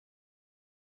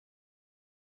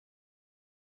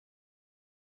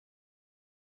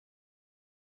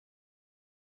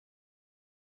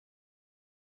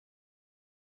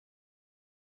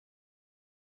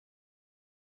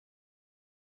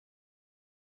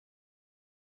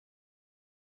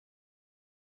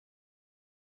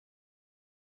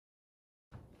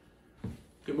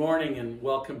Good morning and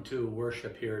welcome to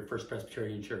worship here at First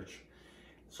Presbyterian Church.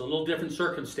 It's a little different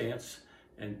circumstance,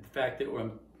 and the fact that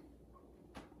I'm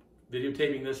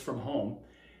videotaping this from home.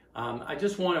 I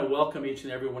just want to welcome each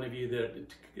and every one of you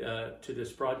to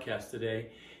this broadcast today.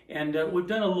 And we've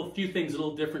done a few things a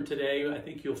little different today. I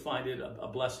think you'll find it a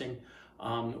blessing.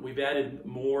 We've added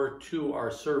more to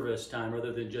our service time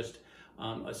rather than just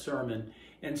a sermon.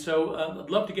 And so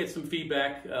I'd love to get some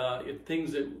feedback,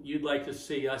 things that you'd like to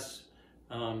see us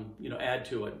add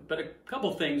to it. But a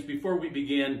couple things before we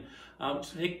begin,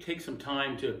 take some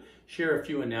time to share a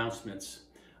few announcements.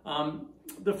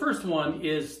 The first one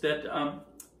is that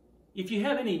if you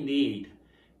have any need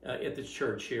at the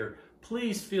church here,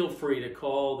 please feel free to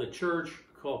call the church,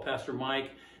 call Pastor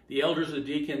Mike, the elders, the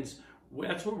deacons.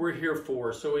 That's what we're here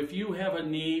for. So if you have a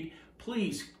need,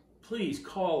 please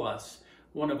call us,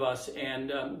 one of us,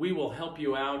 and we will help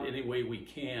you out any way we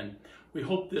can. We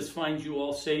hope this finds you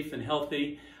all safe and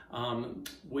healthy.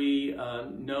 We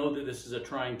know that this is a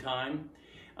trying time.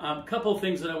 A couple of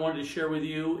things that I wanted to share with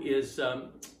you is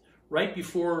right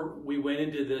before we went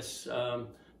into this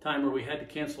time where we had to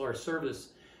cancel our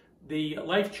service, the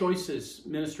Life Choices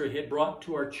ministry had brought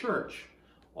to our church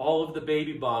all of the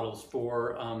baby bottles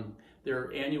for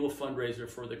their annual fundraiser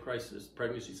for the Crisis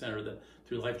Pregnancy Center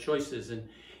through Life Choices.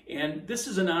 And this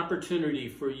is an opportunity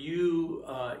for you,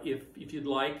 if you'd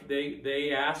like.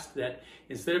 They asked that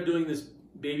instead of doing this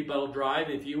baby bottle drive,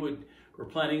 if you were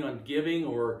planning on giving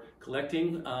or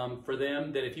collecting for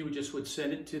them, that if you would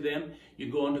send it to them,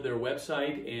 you'd go onto their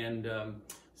website and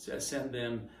send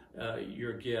them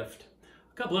your gift.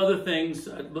 A couple other things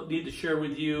I need to share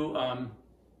with you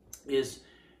is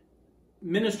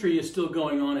ministry is still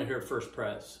going on here at First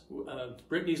Pres.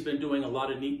 Brittany's been doing a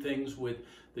lot of neat things with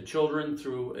the children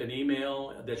through an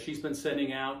email that she's been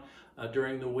sending out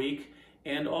during the week.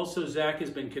 And also Zach has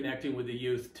been connecting with the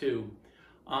youth too.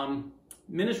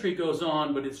 Ministry goes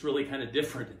on, but it's really kind of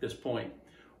different at this point.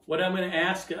 What I'm going to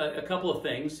ask a couple of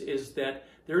things is that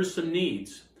there's some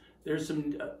needs. There's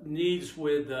some needs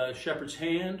with Shepherd's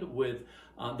Hand, with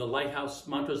the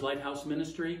Montrose Lighthouse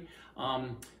Ministry.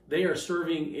 They are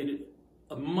serving in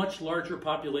a much larger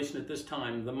population at this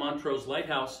time. The Montrose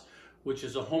Lighthouse, which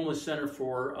is a homeless center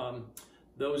for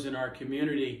those in our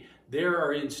community, they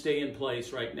are in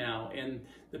stay-in-place right now. And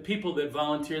the people that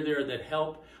volunteer there that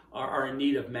help are in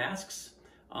need of masks.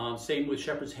 Same with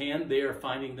Shepherd's Hand. They are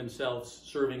finding themselves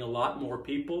serving a lot more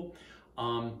people,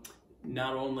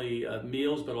 not only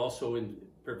meals, but also in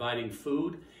providing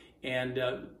food.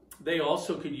 And they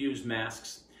also could use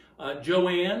masks.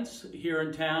 Joanne's here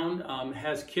in town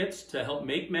has kits to help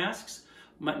make masks.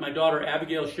 My daughter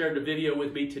Abigail shared a video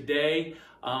with me today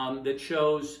that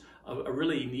shows a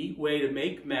really neat way to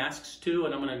make masks too,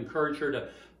 and I'm going to encourage her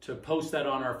to post that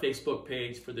on our Facebook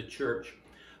page for the church.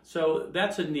 So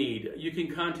that's a need. You can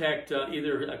contact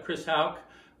either Chris Hauk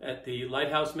at the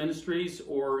Lighthouse Ministries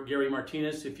or Gary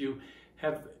Martinez if you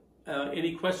have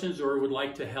any questions or would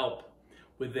like to help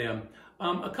with them.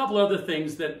 A couple other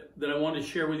things that I want to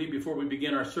share with you before we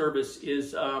begin our service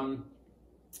is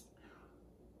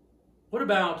what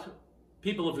about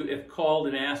people who have called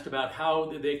and asked about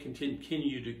how they can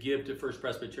continue to give to First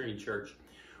Presbyterian Church.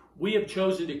 We have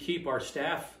chosen to keep our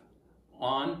staff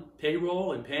on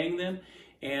payroll and paying them,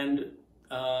 and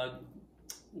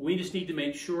we just need to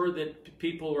make sure that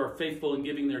people are faithful in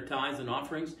giving their tithes and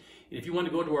offerings. And if you want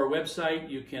to go to our website,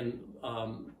 you can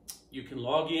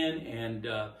log in and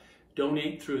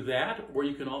donate through that, or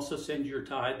you can also send your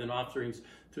tithe and offerings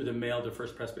through the mail to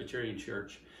First Presbyterian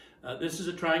Church. This is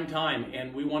a trying time,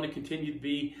 and we want to continue to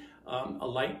be a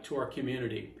light to our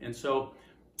community. And so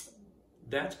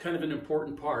that's kind of an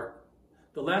important part.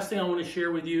 The last thing I want to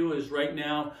share with you is right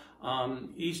now,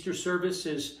 Easter service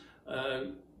is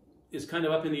kind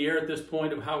of up in the air at this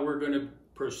point of how we're going to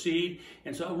proceed.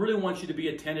 And so I really want you to be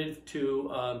attentive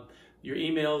to your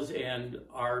emails and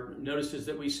our notices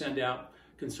that we send out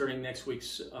concerning next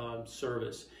week's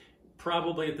service.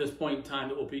 Probably at this point in time,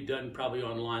 it will be done probably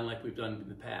online like we've done in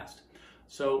the past.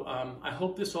 So I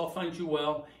hope this all finds you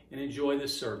well and enjoy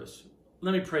this service.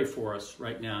 Let me pray for us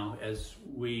right now as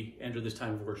we enter this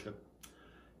time of worship.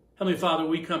 Heavenly Father,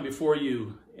 we come before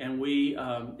you and we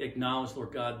acknowledge,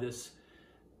 Lord God, this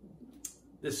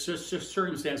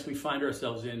circumstance we find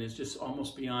ourselves in is just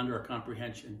almost beyond our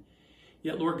comprehension.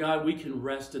 Yet, Lord God, we can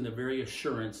rest in the very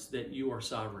assurance that you are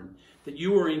sovereign, that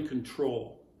you are in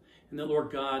control, and that, Lord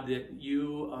God, that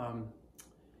you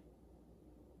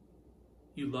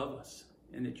love us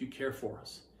and that you care for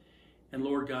us. And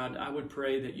Lord God, I would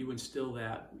pray that you instill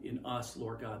that in us,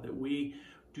 Lord God, that we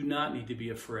do not need to be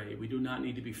afraid. We do not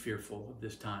need to be fearful of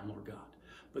this time, Lord God,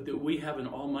 but that we have an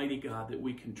almighty God that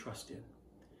we can trust in.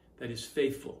 that is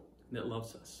faithful, and that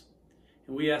loves us.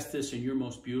 And we ask this in your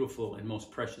most beautiful and most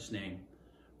precious name,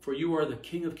 for you are the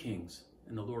King of Kings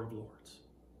and the Lord of Lords.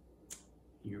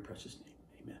 In your precious name,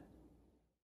 amen.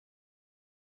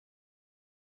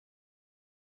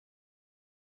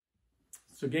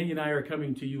 So Gang and I are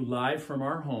coming to you live from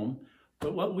our home,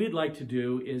 but what we'd like to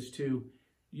do is to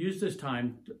use this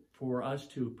time for us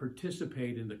to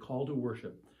participate in the call to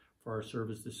worship for our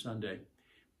service this Sunday.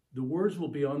 The words will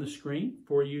be on the screen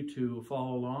for you to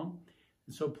follow along,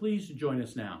 and so please join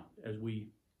us now as we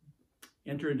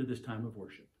enter into this time of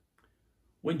worship.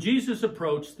 When Jesus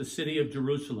approached the city of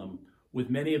Jerusalem with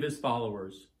many of his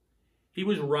followers, he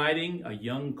was riding a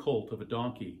young colt of a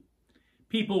donkey.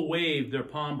 People waved their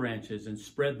palm branches and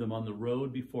spread them on the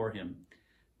road before him.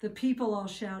 The people all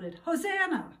shouted,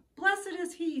 "Hosanna! Blessed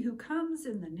is he who comes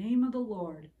in the name of the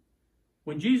Lord."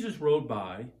 When Jesus rode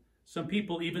by, some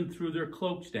people even threw their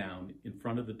cloaks down in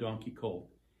front of the donkey colt,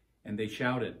 and they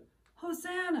shouted,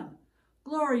 "Hosanna!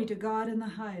 Glory to God in the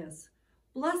highest.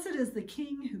 Blessed is the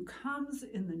King who comes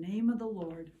in the name of the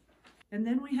Lord." And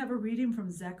then we have a reading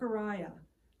from Zechariah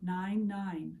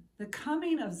 9:9. The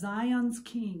coming of Zion's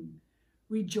King.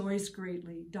 Rejoice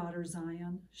greatly, daughter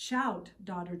Zion. Shout,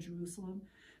 daughter Jerusalem.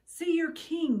 See, your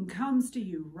king comes to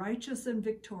you, righteous and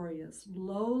victorious,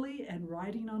 lowly and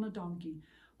riding on a donkey,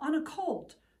 on a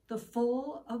colt, the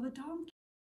foal of a donkey.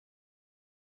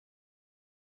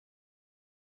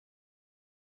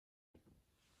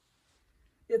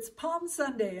 It's Palm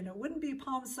Sunday, and it wouldn't be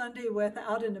Palm Sunday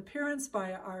without an appearance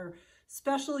by our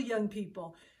special young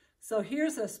people. So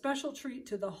here's a special treat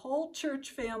to the whole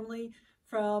church family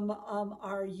from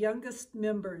our youngest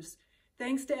members.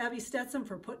 Thanks to Abby Stetson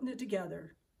for putting it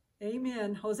together.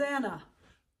 Amen. Hosanna.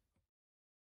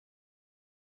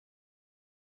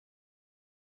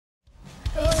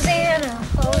 Hosanna,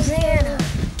 Hosanna.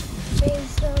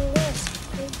 Praise the Lord,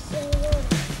 praise the Lord.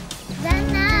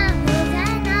 Hosanna,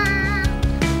 Hosanna.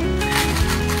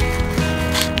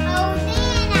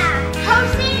 Hosanna,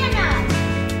 Hosanna.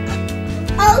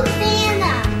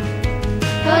 Hosanna.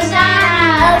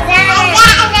 Hosanna,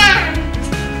 Hosanna.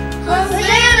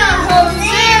 Hosanna,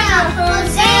 Hosanna.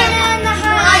 Hosanna in the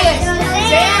highest.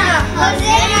 Hosanna,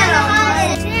 Hosanna,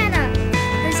 Hosanna.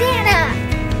 Hosanna.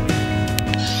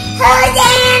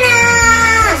 Hosanna!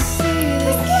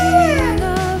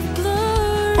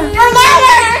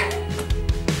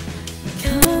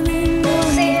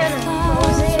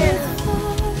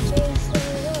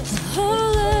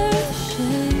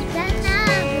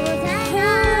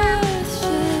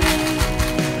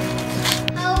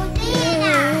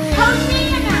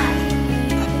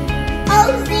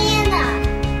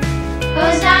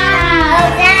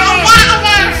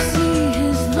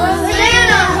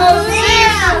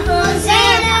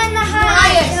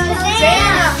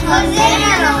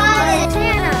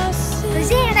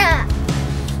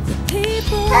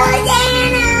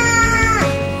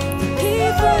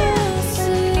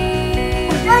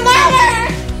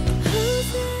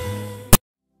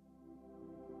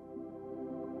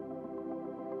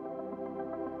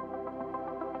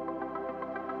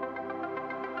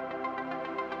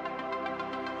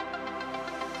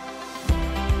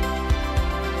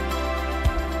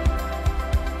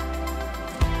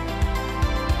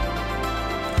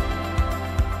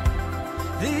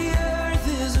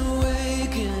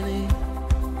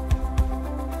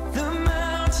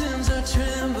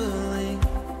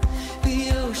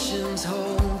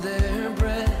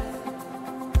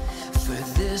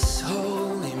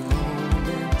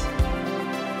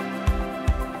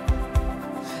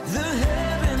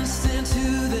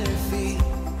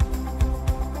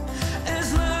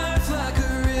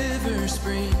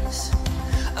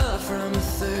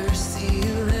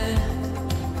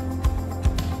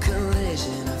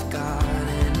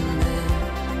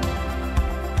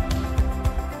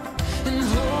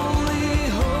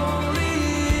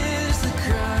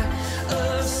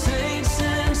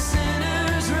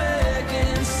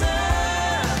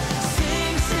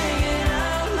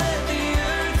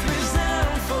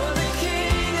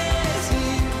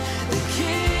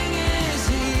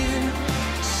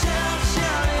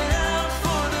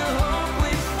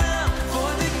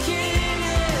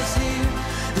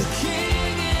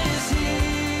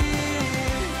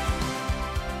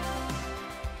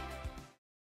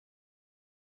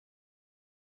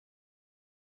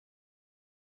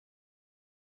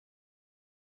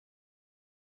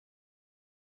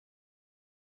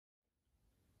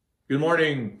 Good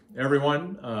morning,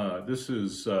 everyone. This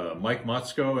is Mike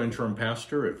Motzko, interim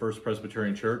pastor at First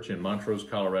Presbyterian Church in Montrose,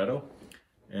 Colorado.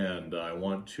 And I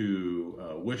want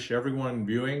to wish everyone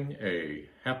viewing a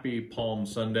happy Palm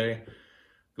Sunday.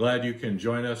 Glad you can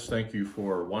join us. Thank you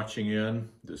for watching in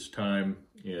this time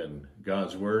in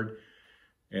God's Word.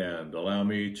 And allow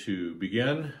me to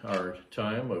begin our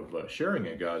time of sharing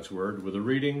in God's Word with a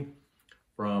reading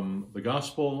from the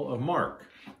Gospel of Mark,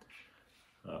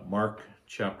 Mark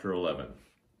chapter 11.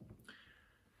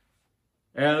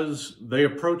 As they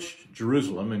approached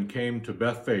Jerusalem and came to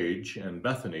Bethphage and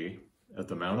Bethany at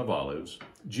the Mount of Olives,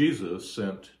 Jesus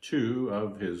sent two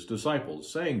of his disciples,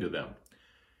 saying to them,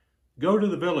 "Go to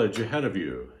the village ahead of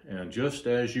you, and just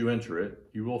as you enter it,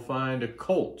 you will find a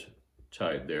colt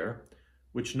tied there,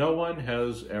 which no one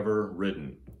has ever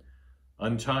ridden.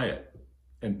 Untie it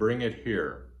and bring it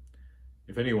here.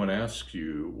 If anyone asks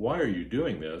you, 'Why are you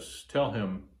doing this?' tell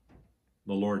him,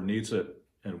 'The Lord needs it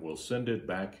and will send it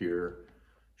back here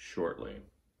shortly.'"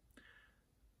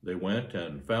 They went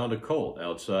and found a colt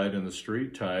outside in the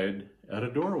street, tied at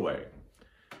a doorway.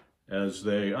 As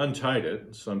they untied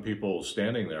it, some people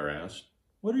standing there asked,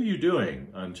 "What are you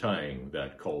doing untying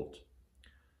that colt?"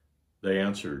 They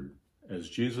answered as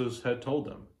Jesus had told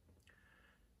them,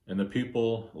 and the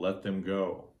people let them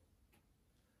go.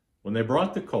 When they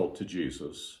brought the colt to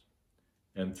Jesus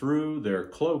and threw their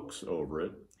cloaks over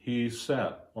it, he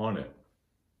sat on it.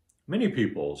 Many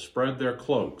people spread their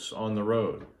cloaks on the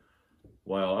road,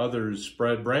 while others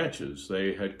spread branches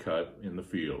they had cut in the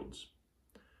fields.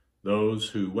 Those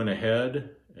who went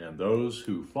ahead and those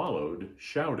who followed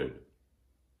shouted,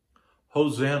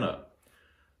 "Hosanna!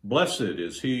 Blessed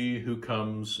is he who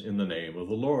comes in the name of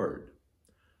the Lord.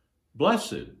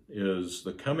 Blessed is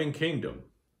the coming kingdom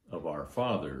of our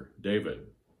father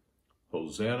David.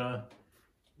 Hosanna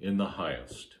in the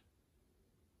highest."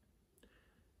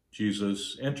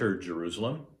 Jesus entered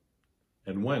Jerusalem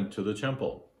and went to the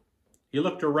temple. He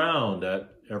looked around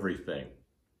at everything.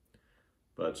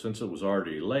 But since it was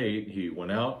already late, he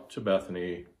went out to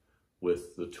Bethany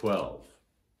with the 12.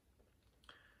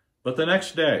 But the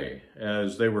next day,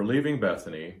 as they were leaving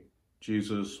Bethany,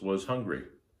 Jesus was hungry.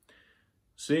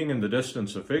 Seeing in the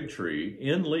distance a fig tree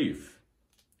in leaf,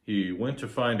 he went to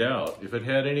find out if it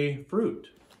had any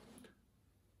fruit.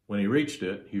 When he reached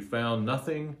it, he found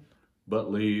nothing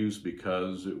but leaves,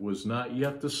 because it was not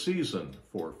yet the season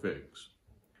for figs.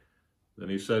 Then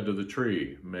he said to the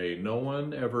tree, "May no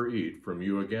one ever eat from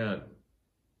you again."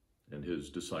 And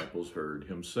his disciples heard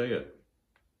him say it.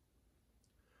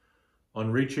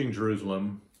 On reaching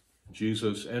Jerusalem,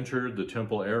 Jesus entered the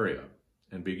temple area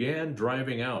and began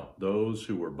driving out those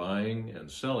who were buying and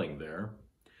selling there.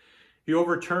 He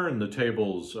overturned the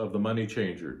tables of the money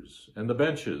changers and the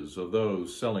benches of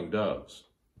those selling doves,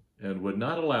 and would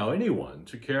not allow anyone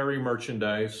to carry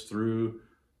merchandise through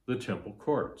the temple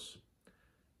courts.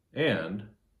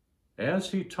 And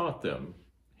as he taught them,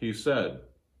 he said,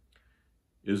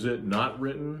 "Is it not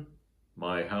written,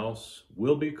 'My house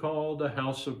will be called a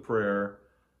house of prayer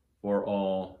for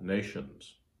all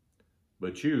nations'?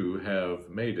 But you have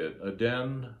made it a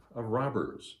den of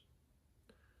robbers."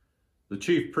 The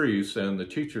chief priests and the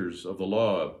teachers of the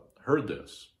law heard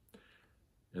this,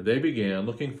 and they began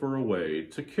looking for a way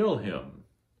to kill him,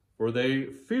 for they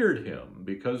feared him,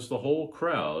 because the whole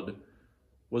crowd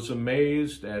was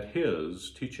amazed at his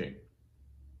teaching.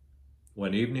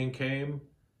 When evening came,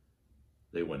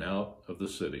 they went out of the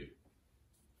city.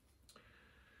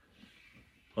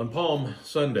 On Palm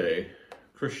Sunday,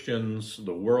 Christians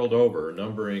the world over,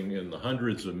 numbering in the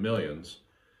hundreds of millions,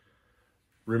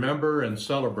 remember and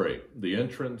celebrate the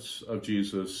entrance of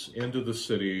Jesus into the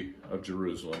city of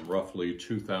Jerusalem roughly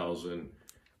 2,000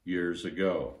 years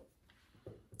ago.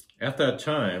 At that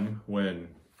time,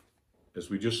 when, as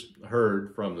we just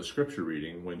heard from the scripture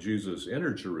reading, when Jesus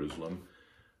entered Jerusalem,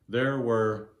 there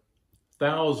were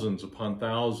thousands upon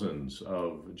thousands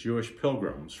of Jewish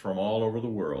pilgrims from all over the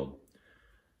world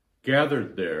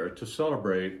gathered there to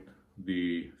celebrate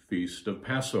the Feast of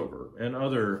Passover and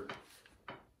other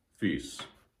feasts.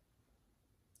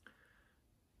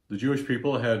 The Jewish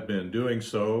people had been doing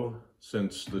so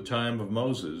since the time of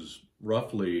Moses,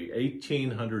 roughly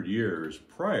 1,800 years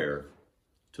prior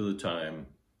to the time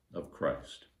of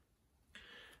Christ.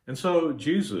 And so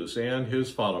Jesus and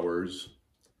his followers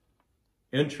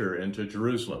enter into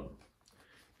Jerusalem.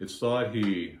 It's thought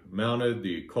he mounted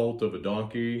the colt of a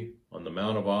donkey on the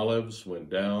Mount of Olives, went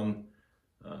down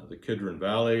the Kidron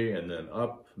Valley, and then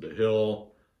up the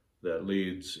hill that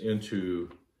leads into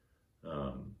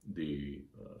the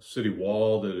city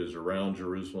wall that is around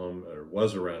Jerusalem, or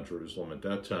was around Jerusalem at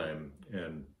that time,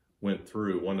 and went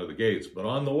through one of the gates. But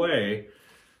on the way,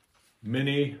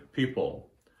 many people,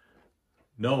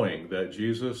 knowing that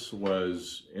Jesus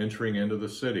was entering into the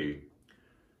city,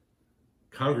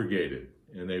 congregated,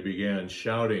 and they began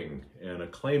shouting and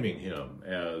acclaiming him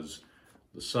as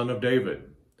the Son of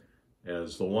David,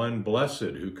 as the one blessed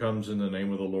who comes in the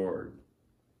name of the Lord.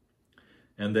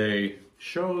 And they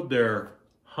showed their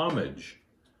homage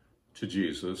to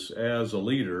Jesus as a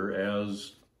leader,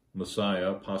 as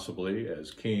Messiah, possibly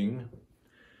as king,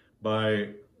 by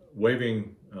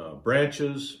waving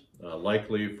branches,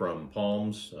 likely from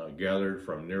palms gathered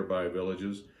from nearby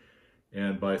villages,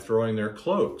 and by throwing their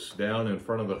cloaks down in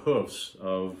front of the hoofs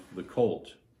of the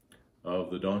colt,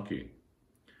 of the donkey.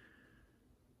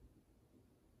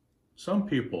 Some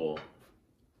people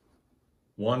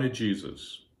wanted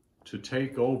Jesus to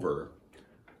take over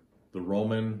the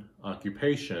Roman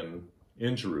occupation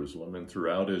in Jerusalem and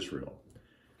throughout Israel,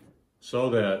 so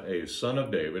that a son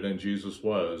of David, and Jesus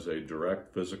was a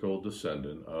direct physical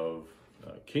descendant of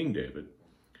King David,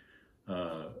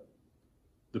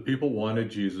 the people wanted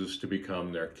Jesus to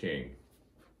become their king.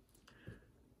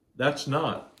 That's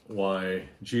not why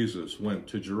Jesus went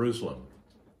to Jerusalem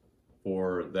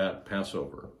for that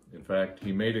Passover. In fact,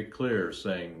 he made it clear,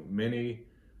 saying many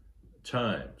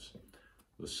times,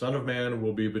 the Son of Man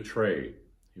will be betrayed.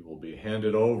 He will be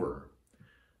handed over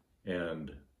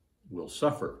and will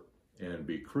suffer and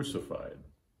be crucified,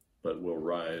 but will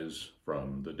rise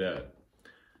from the dead.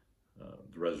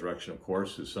 The resurrection, of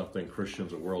course, is something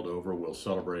Christians the world over will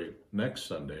celebrate next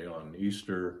Sunday on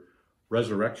Easter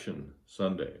Resurrection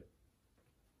Sunday.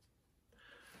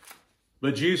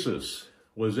 But Jesus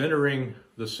was entering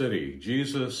the city.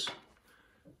 Jesus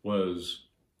was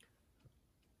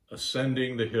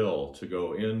ascending the hill to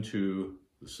go into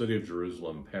the city of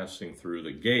Jerusalem, passing through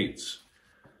the gates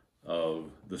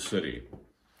of the city.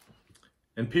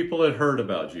 And people had heard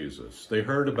about Jesus. They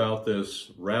heard about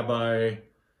this rabbi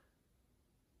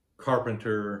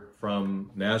carpenter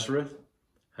from Nazareth,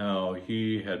 how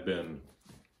he had been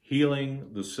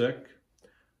healing the sick,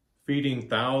 feeding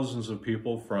thousands of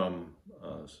people from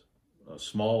a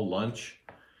small lunch,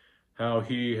 how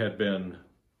he had been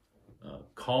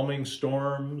calming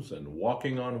storms and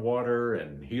walking on water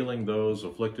and healing those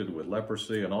afflicted with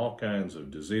leprosy and all kinds of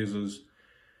diseases.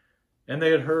 And they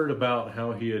had heard about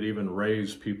how he had even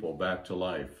raised people back to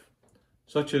life,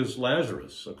 such as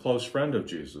Lazarus, a close friend of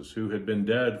Jesus, who had been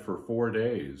dead for 4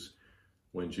 days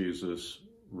when Jesus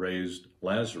raised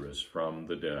Lazarus from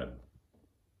the dead.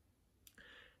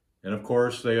 And of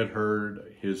course, they had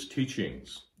heard his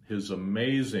teachings, his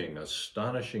amazing,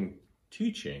 astonishing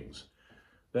teachings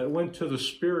that went to the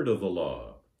spirit of the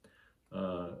law,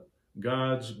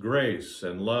 God's grace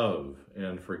and love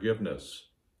and forgiveness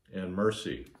and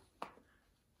mercy.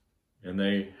 And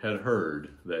they had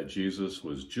heard that Jesus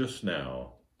was just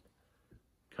now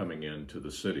coming into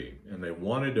the city, and they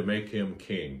wanted to make him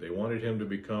king. They wanted him to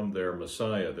become their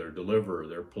Messiah, their deliverer,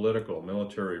 their political,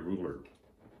 military ruler.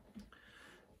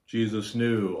 Jesus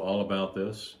knew all about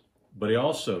this, but he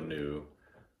also knew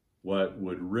what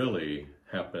would really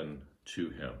happen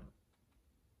to him.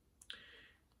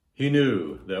 He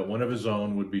knew that one of his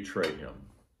own would betray him.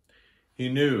 He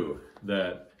knew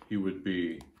that he would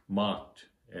be mocked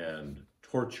and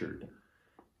tortured.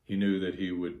 He knew that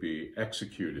he would be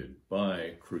executed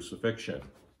by crucifixion.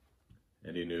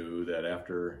 And he knew that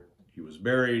after he was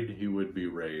buried, he would be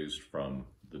raised from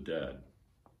the dead.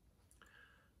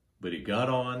 But he got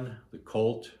on the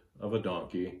colt of a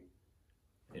donkey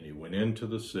and he went into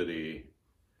the city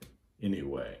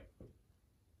anyway.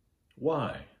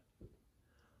 Why?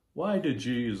 Why did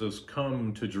Jesus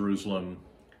come to Jerusalem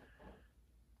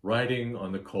riding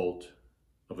on the colt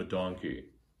of a donkey?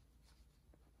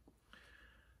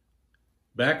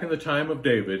 Back in the time of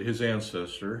David, his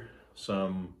ancestor,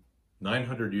 some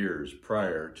 900 years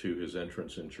prior to his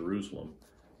entrance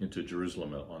into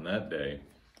Jerusalem on that day,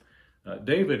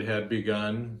 David had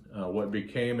begun what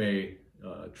became a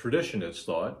tradition, it's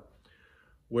thought,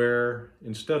 where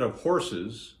instead of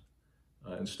horses,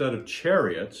 instead of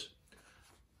chariots,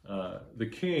 the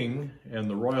king and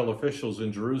the royal officials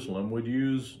in Jerusalem would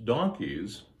use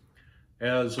donkeys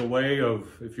as a way of,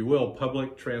 if you will,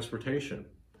 public transportation.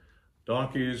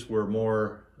 Donkeys were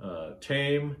more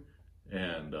tame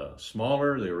and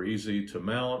smaller. They were easy to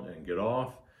mount and get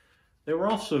off. They were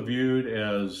also viewed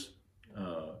as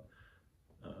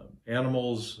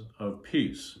animals of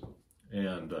peace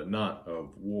and not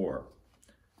of war.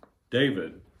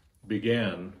 David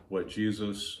began what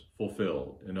Jesus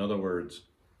fulfilled. In other words,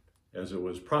 as it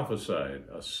was prophesied,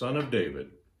 a son of David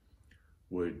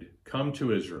would come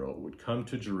to Israel, would come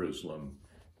to Jerusalem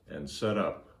and set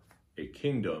up a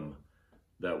kingdom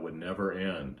that would never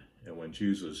end. And when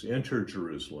Jesus entered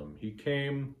Jerusalem, he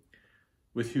came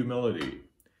with humility.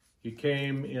 He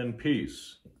came in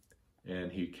peace,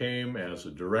 and he came as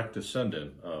a direct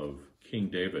descendant of King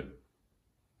David.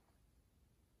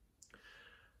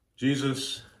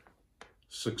 Jesus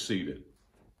succeeded.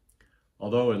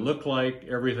 Although it looked like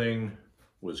everything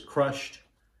was crushed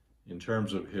in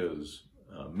terms of his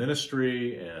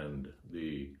ministry and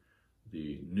the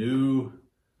new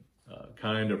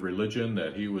kind of religion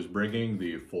that he was bringing,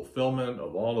 the fulfillment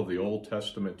of all of the Old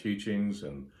Testament teachings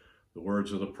and the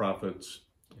words of the prophets,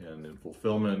 and in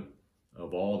fulfillment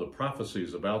of all the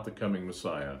prophecies about the coming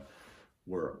Messiah,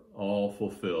 were all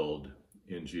fulfilled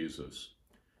in Jesus.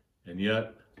 And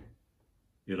yet,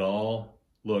 it all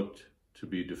looked to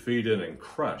be defeated and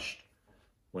crushed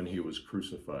when he was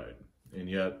crucified. And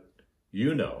yet,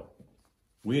 you know,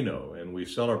 we know, and we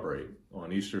celebrate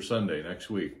on Easter Sunday next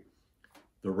week,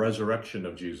 the resurrection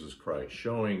of Jesus Christ,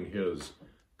 showing his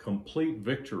complete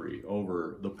victory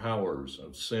over the powers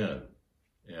of sin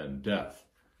and death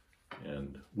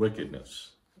and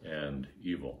wickedness and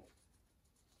evil.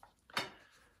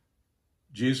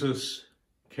 Jesus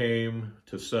came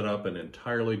to set up an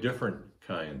entirely different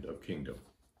kind of kingdom.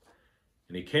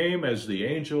 And he came as the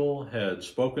angel had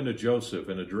spoken to Joseph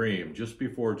in a dream just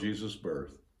before Jesus'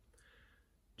 birth.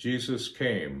 Jesus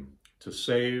came to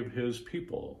save his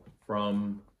people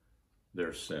from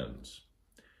their sins.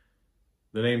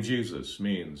 The name Jesus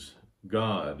means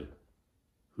God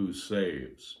who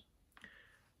saves.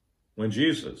 When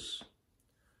Jesus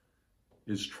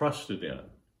is trusted in,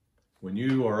 when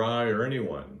you or I or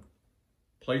anyone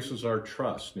places our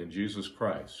trust in Jesus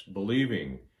Christ,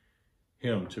 believing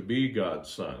him to be God's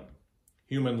Son,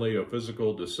 humanly a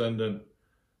physical descendant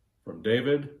from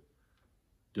David,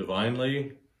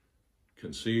 divinely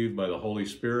conceived by the Holy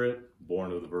Spirit,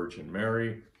 born of the Virgin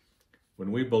Mary,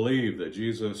 when we believe that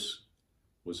Jesus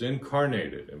was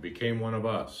incarnated and became one of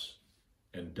us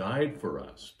and died for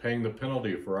us, paying the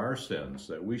penalty for our sins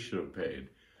that we should have paid,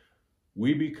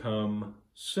 we become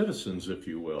citizens, if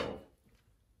you will,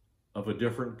 of a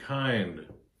different kind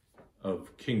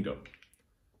of kingdom,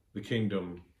 the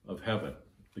kingdom of heaven,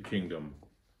 the kingdom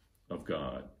of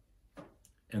God.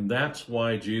 And that's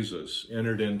why Jesus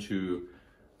entered into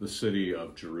the city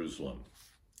of Jerusalem.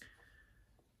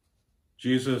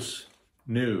 Jesus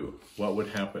knew what would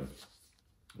happen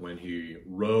when he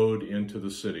rode into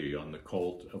the city on the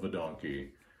colt of a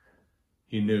donkey.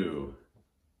 He knew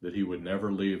that he would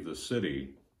never leave the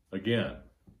city again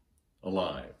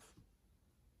alive.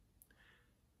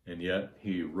 And yet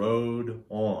he rode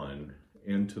on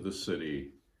into the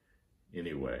city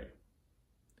anyway.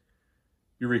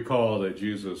 You recall that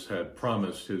Jesus had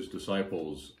promised his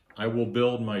disciples, "I will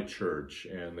build my church,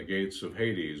 and the gates of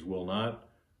Hades will not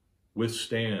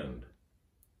withstand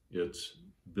its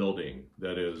building."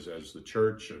 That is, as the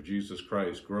church of Jesus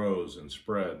Christ grows and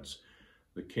spreads,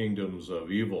 the kingdoms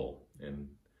of evil and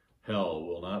hell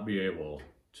will not be able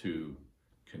to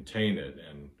contain it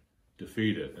and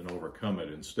defeat it and overcome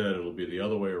it. Instead, it'll be the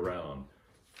other way around.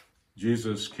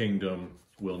 Jesus' kingdom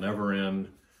will never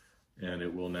end, and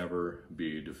it will never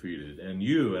be defeated. And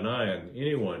you and I and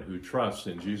anyone who trusts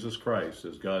in Jesus Christ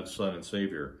as God's Son and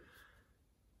Savior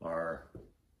are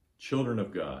children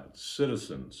of God,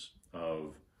 citizens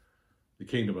of the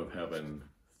kingdom of heaven,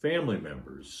 family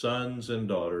members, sons and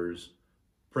daughters,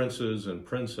 princes and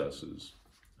princesses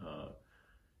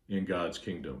in God's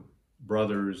kingdom,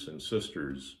 brothers and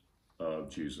sisters of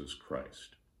Jesus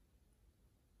Christ.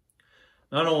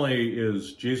 Not only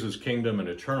is Jesus' kingdom an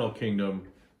eternal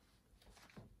kingdom,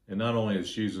 and not only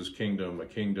is Jesus' kingdom a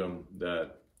kingdom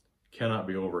that cannot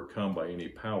be overcome by any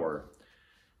power,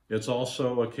 it's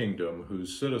also a kingdom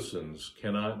whose citizens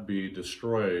cannot be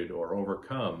destroyed or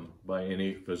overcome by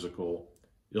any physical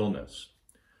illness.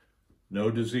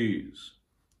 No disease,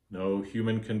 no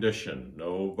human condition,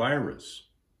 no virus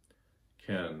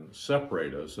can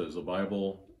separate us, as the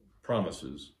Bible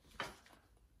promises,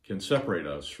 can separate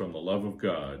us from the love of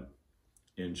God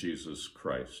in Jesus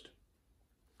Christ.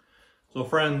 So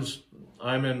friends,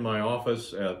 I'm in my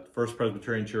office at First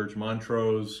Presbyterian Church,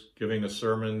 Montrose, giving a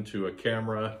sermon to a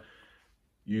camera.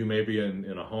 You may be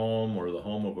in a home or the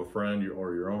home of a friend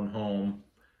or your own home.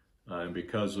 And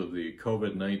because of the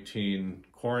COVID-19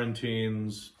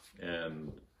 quarantines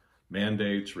and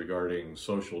mandates regarding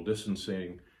social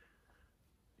distancing,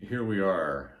 here we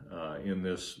are in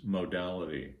this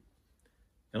modality.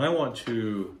 And I want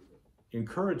to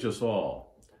encourage us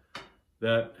all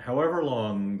that however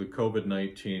long the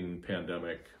COVID-19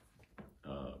 pandemic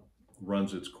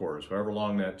runs its course, however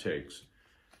long that takes,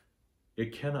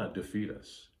 it cannot defeat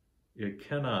us. It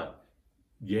cannot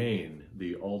gain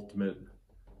the ultimate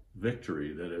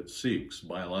victory that it seeks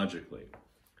biologically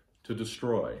to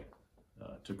destroy,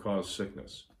 to cause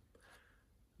sickness.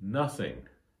 Nothing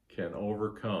can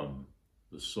overcome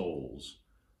the souls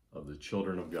of the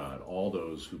children of God, all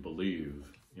those who believe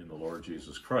in the Lord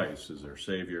Jesus Christ as their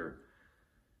Savior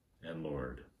and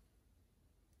Lord.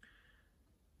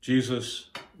 Jesus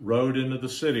rode into the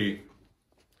city,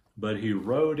 but he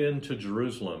rode into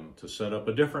Jerusalem to set up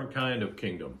a different kind of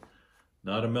kingdom,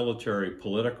 not a military,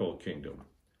 political kingdom,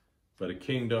 but a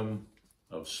kingdom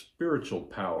of spiritual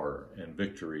power and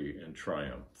victory and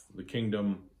triumph, the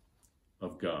kingdom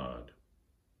of God.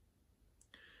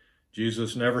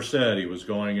 Jesus never said he was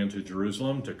going into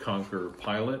Jerusalem to conquer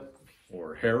Pilate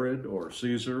or Herod or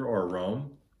Caesar or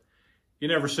Rome. He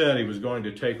never said he was going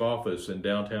to take office in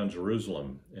downtown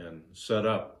Jerusalem and set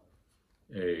up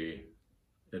an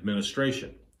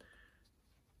administration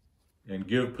and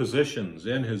give positions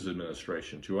in his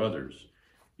administration to others,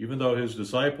 even though his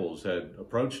disciples had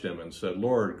approached him and said,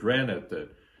 "Lord, grant it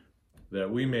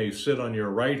that we may sit on your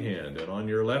right hand and on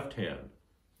your left hand."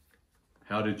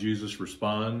 How did Jesus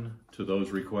respond to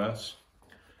those requests?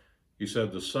 He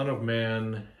said, "The Son of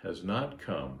Man has not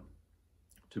come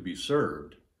to be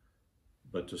served,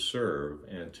 but to serve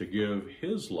and to give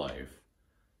his life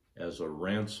as a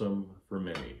ransom for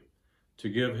many." To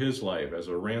give his life as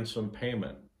a ransom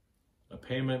payment, a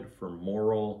payment for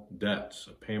moral debts,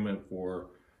 a payment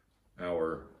for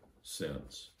our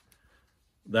sins.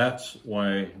 That's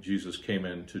why Jesus came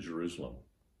into Jerusalem.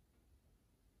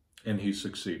 And he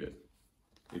succeeded.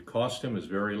 It cost him his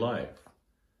very life.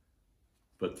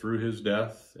 But through his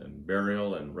death and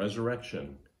burial and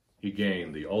resurrection, he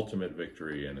gained the ultimate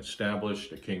victory and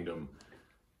established a kingdom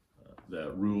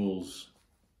that rules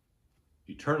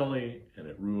eternally, and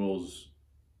it rules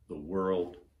the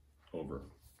world over.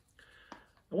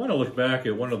 I want to look back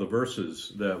at one of the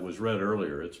verses that was read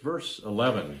earlier. It's verse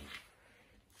 11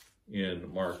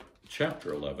 in Mark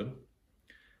chapter 11.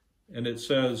 And it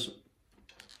says,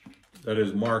 that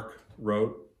is, Mark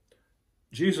wrote,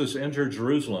 "Jesus entered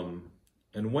Jerusalem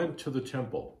and went to the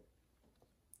temple."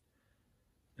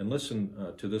 And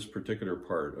listen to this particular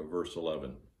part of verse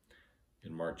 11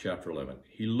 in Mark chapter 11.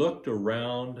 "He looked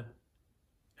around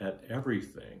at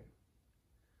everything,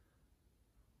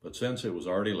 but since it was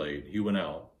already late, he went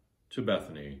out to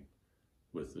Bethany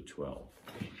with the 12.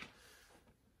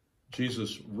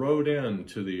 Jesus rode in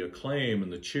to the acclaim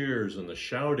and the cheers and the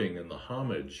shouting and the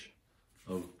homage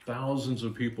of thousands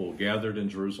of people gathered in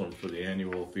Jerusalem for the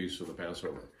annual feast of the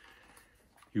Passover.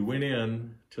 He went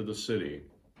in to the city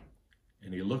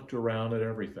and he looked around at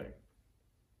everything.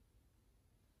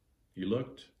 He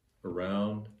looked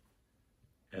around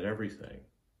at everything.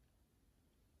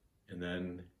 And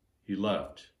then he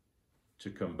left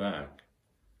to come back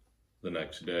the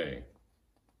next day.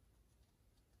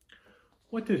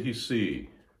 What did he see?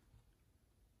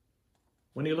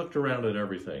 When he looked around at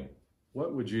everything,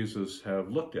 what would Jesus have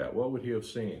looked at? What would he have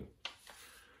seen?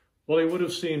 Well, he would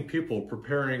have seen people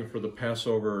preparing for the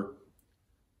Passover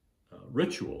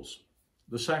rituals,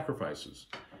 the sacrifices.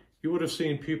 He would have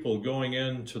seen people going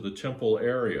into the temple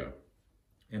area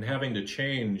and having to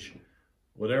change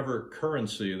whatever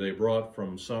currency they brought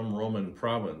from some Roman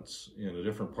province in a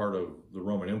different part of the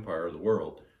Roman Empire, the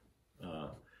world.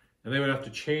 And they would have to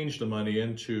change the money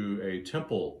into a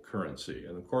temple currency.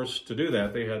 And of course, to do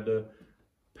that, they had to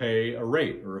pay a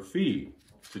rate or a fee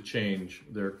to change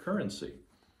their currency.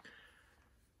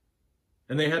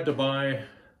 And they had to buy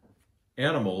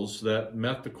animals that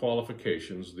met the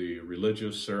qualifications, the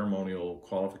religious ceremonial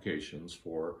qualifications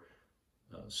for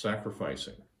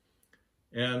sacrificing.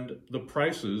 And the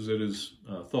prices, it is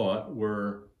thought,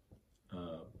 were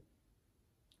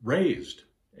raised.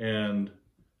 And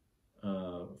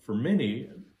for many,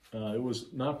 it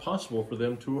was not possible for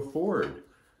them to afford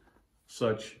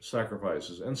such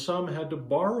sacrifices. And some had to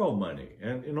borrow money.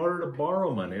 And in order to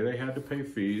borrow money, they had to pay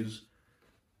fees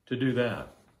to do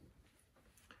that.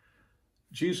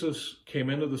 Jesus came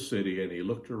into the city and he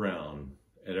looked around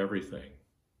at everything.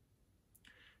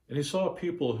 And he saw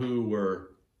people who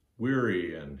were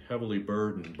weary and heavily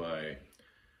burdened by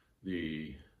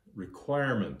the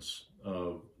requirements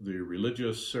of the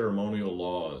religious ceremonial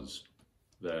laws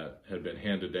that had been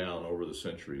handed down over the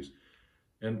centuries,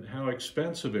 and how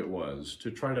expensive it was to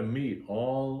try to meet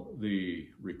all the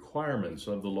requirements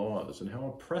of the laws, and how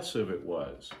oppressive it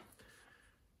was.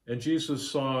 And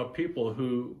Jesus saw people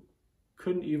who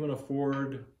couldn't even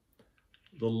afford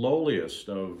the lowliest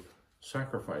of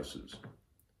sacrifices,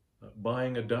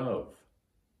 buying a dove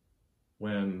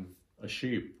when a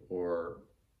sheep or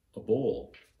a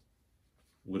bull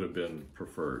would have been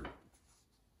preferred.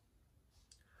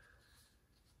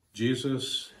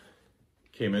 Jesus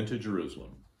came into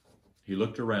Jerusalem. He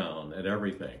looked around at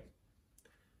everything,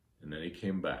 and then he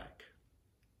came back.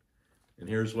 And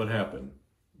here's what happened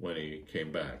when he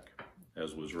came back,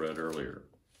 as was read earlier.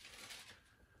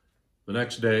 The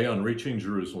next day, on reaching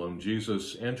Jerusalem,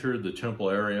 Jesus entered the temple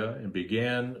area and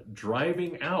began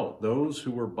driving out those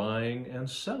who were buying and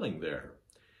selling there.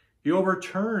 He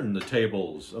overturned the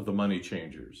tables of the money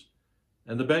changers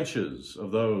and the benches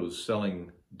of those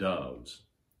selling doves,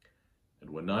 and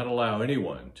would not allow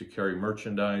anyone to carry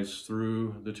merchandise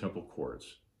through the temple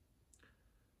courts.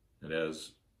 And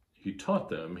as he taught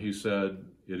them, he said,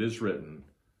 "It is written,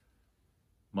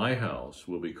 'My house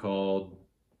will be called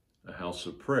a house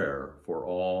of prayer for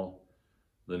all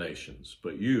the nations.'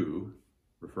 But you,"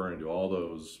 referring to all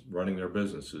those running their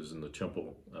businesses in the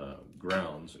temple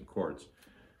grounds and courts,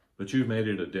 "but you've made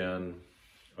it a den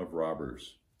of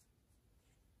robbers."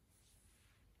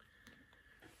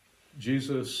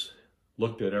 Jesus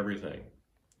looked at everything,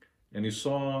 and he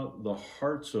saw the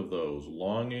hearts of those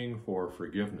longing for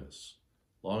forgiveness,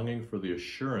 longing for the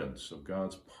assurance of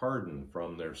God's pardon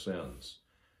from their sins,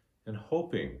 and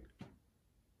hoping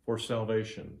for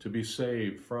salvation, to be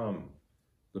saved from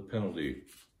the penalty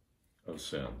of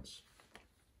sins.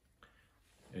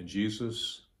 And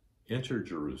Jesus entered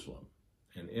Jerusalem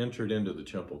and entered into the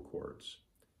temple courts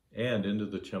and into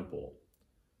the temple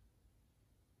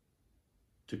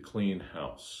to clean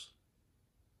house,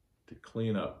 to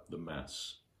clean up the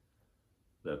mess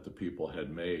that the people had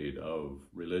made of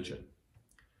religion.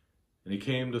 And he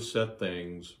came to set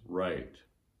things right.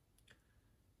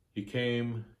 He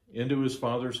came into his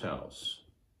Father's house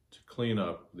to clean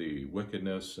up the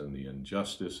wickedness and the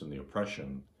injustice and the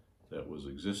oppression that was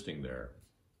existing there.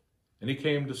 And he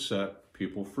came to set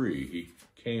people free. He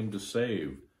came to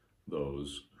save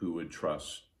those who would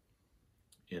trust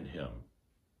in him.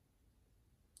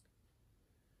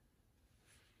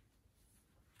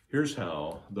 Here's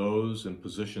how those in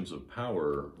positions of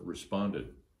power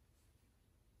responded.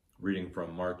 Reading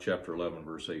from Mark chapter 11,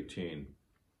 verse 18.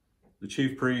 "The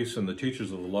chief priests and the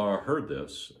teachers of the law heard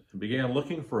this and began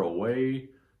looking for a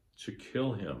way to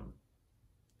kill him.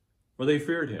 For they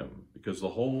feared him, because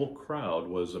the whole crowd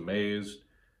was amazed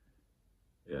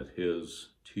at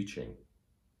his teaching."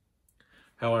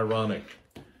 How ironic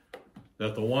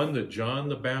that the one that John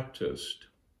the Baptist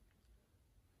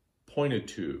pointed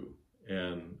to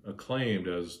and acclaimed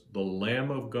as the Lamb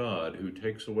of God who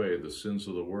takes away the sins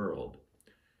of the world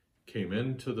came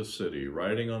into the city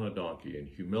riding on a donkey in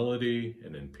humility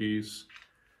and in peace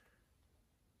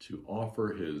to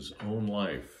offer his own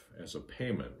life as a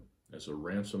payment, as a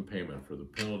ransom payment for the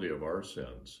penalty of our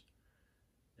sins,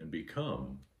 and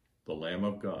become the Lamb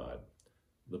of God,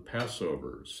 the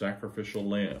Passover sacrificial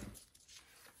lamb.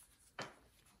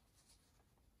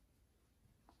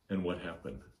 And what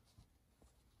happened?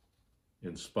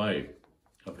 In spite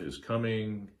of his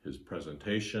coming, his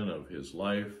presentation of his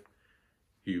life,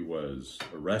 he was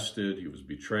arrested, he was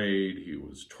betrayed, he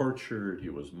was tortured, he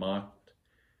was mocked,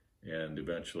 and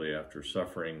eventually, after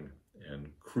suffering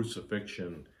and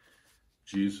crucifixion,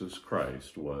 Jesus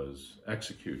Christ was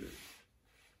executed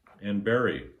and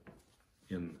buried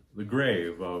in the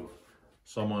grave of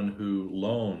someone who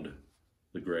loaned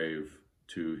the grave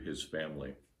to his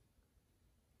family.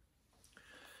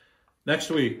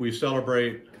 Next week, we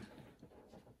celebrate,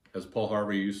 as Paul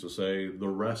Harvey used to say, the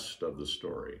rest of the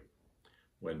story,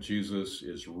 when Jesus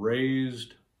is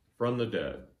raised from the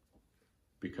dead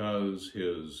because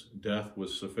his death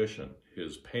was sufficient,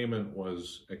 his payment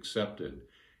was accepted,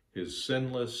 his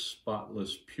sinless,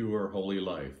 spotless, pure, holy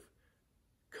life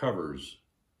covers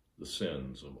the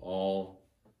sins of all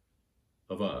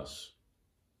of us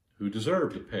who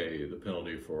deserve to pay the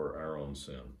penalty for our own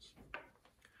sins.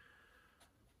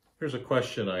 Here's a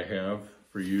question I have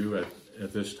for you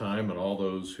at this time and all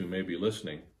those who may be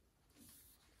listening.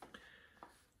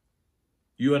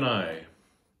 You and I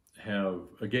have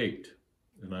a gate,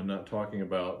 and I'm not talking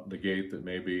about the gate that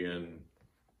may be in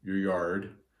your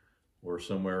yard or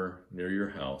somewhere near your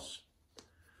house,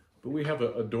 but we have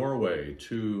a doorway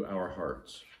to our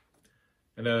hearts.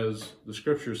 And as the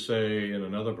scriptures say in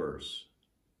another verse,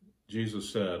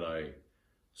 Jesus said, "I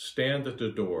stand at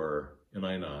the door and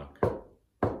I knock.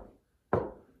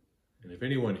 And if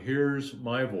anyone hears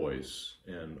my voice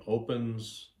and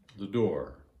opens the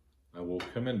door, I will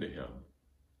come into him,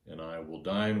 and I will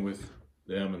dine with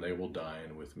them, and they will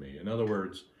dine with me." In other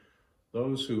words,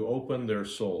 those who open their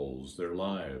souls, their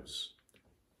lives,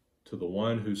 to the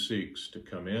one who seeks to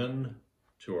come in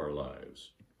to our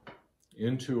lives,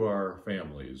 into our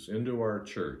families, into our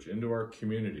church, into our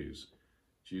communities,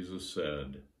 Jesus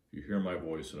said, "If you hear my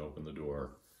voice and open the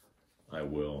door, I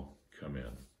will come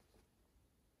in."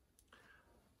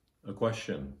 A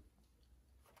question: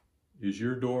 is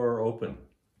your door open?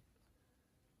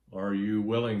 Are you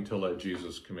willing to let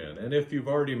Jesus come in? And if you've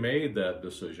already made that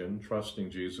decision,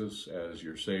 trusting Jesus as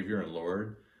your Savior and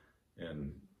Lord,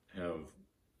 and have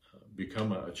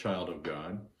become a child of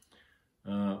God?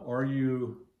 Are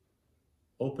you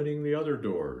opening the other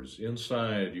doors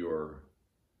inside your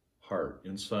heart,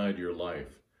 inside your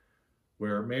life,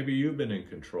 where maybe you've been in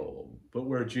control, but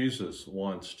where Jesus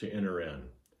wants to enter in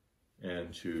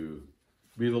and to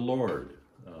be the Lord,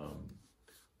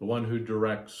 the one who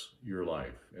directs your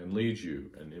life and leads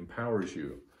you and empowers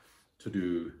you to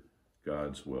do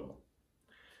God's will?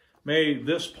 May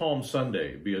this Palm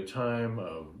Sunday be a time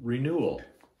of renewal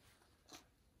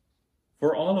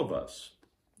for all of us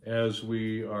as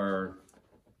we are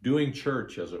doing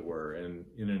church, as it were, and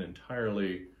in an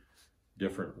entirely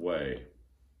different way.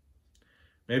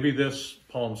 Maybe this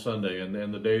Palm Sunday and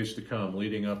then the days to come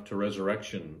leading up to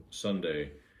Resurrection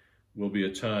Sunday will be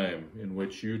a time in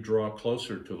which you draw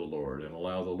closer to the Lord and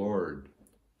allow the Lord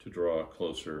to draw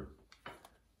closer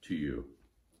to you.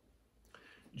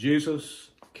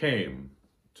 Jesus came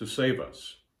to save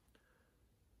us.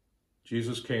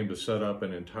 Jesus came to set up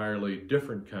an entirely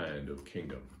different kind of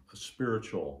kingdom, a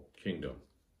spiritual kingdom,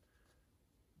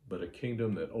 but a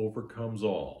kingdom that overcomes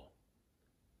all,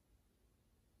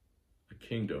 a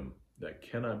kingdom that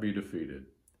cannot be defeated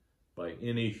by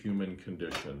any human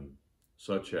condition,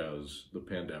 such as the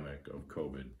pandemic of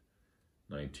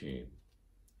COVID-19.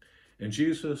 And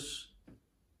Jesus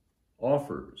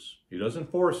offers, he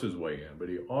doesn't force his way in, but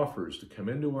he offers to come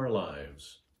into our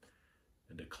lives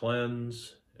and to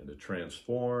cleanse and to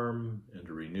transform and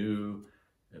to renew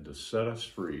and to set us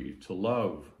free to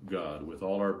love God with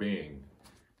all our being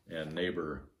and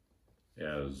neighbor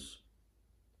as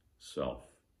self.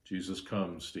 Jesus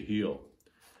comes to heal.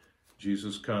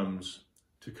 Jesus comes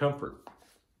to comfort.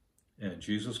 And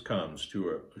Jesus comes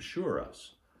to assure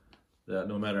us that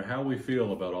no matter how we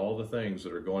feel about all the things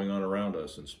that are going on around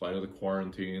us, in spite of the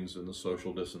quarantines and the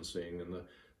social distancing and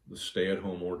the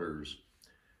stay-at-home orders,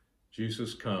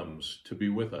 Jesus comes to be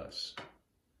with us,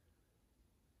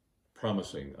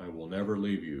 promising, I will never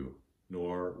leave you,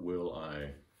 nor will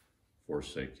I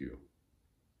forsake you.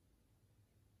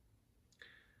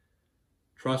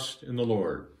 Trust in the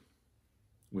Lord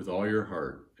with all your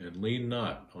heart, and lean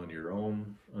not on your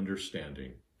own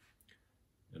understanding,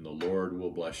 and the Lord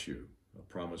will bless you. A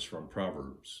promise from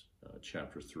Proverbs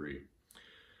chapter 3.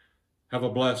 Have a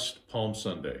blessed Palm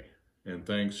Sunday, and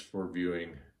thanks for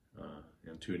viewing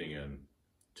and tuning in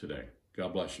today.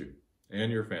 God bless you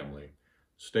and your family.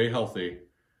 Stay healthy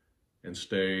and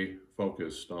stay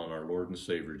focused on our Lord and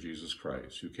Savior Jesus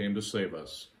Christ, who came to save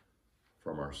us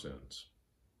from our sins.